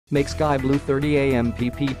MakeSkyBlue 30A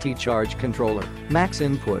MPPT charge controller, max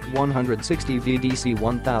input 160 VDC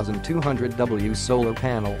 1200W solar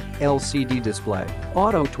panel, LCD display,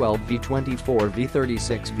 auto 12V24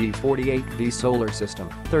 V36 V48V solar system,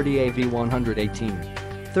 30A V118.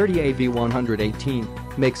 30A V118,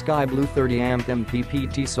 MakeSkyBlue 30A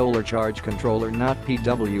MPPT solar charge controller not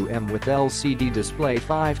PWM with LCD display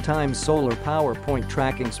 5x solar power point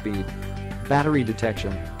tracking speed. Battery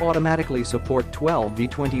detection, automatically support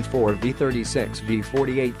 12V24 V36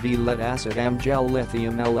 V48V lead acid gel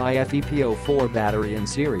lithium LiFePO4 battery in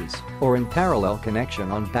series or in parallel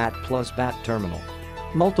connection on BAT plus BAT terminal.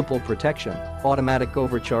 Multiple protection, automatic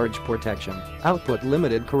overcharge protection, output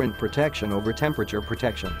limited current protection over temperature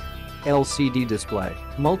protection. LCD display,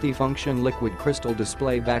 multifunction liquid crystal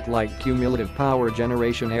display backlight cumulative power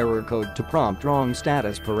generation error code to prompt wrong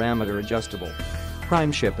status parameter adjustable.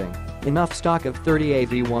 Prime shipping. Enough stock of 30A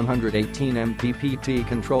V118 MPPT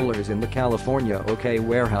controllers in the California OK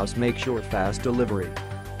warehouse. Makesure fast delivery.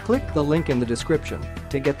 Click the link in the description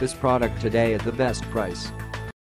to get this product today at the best price.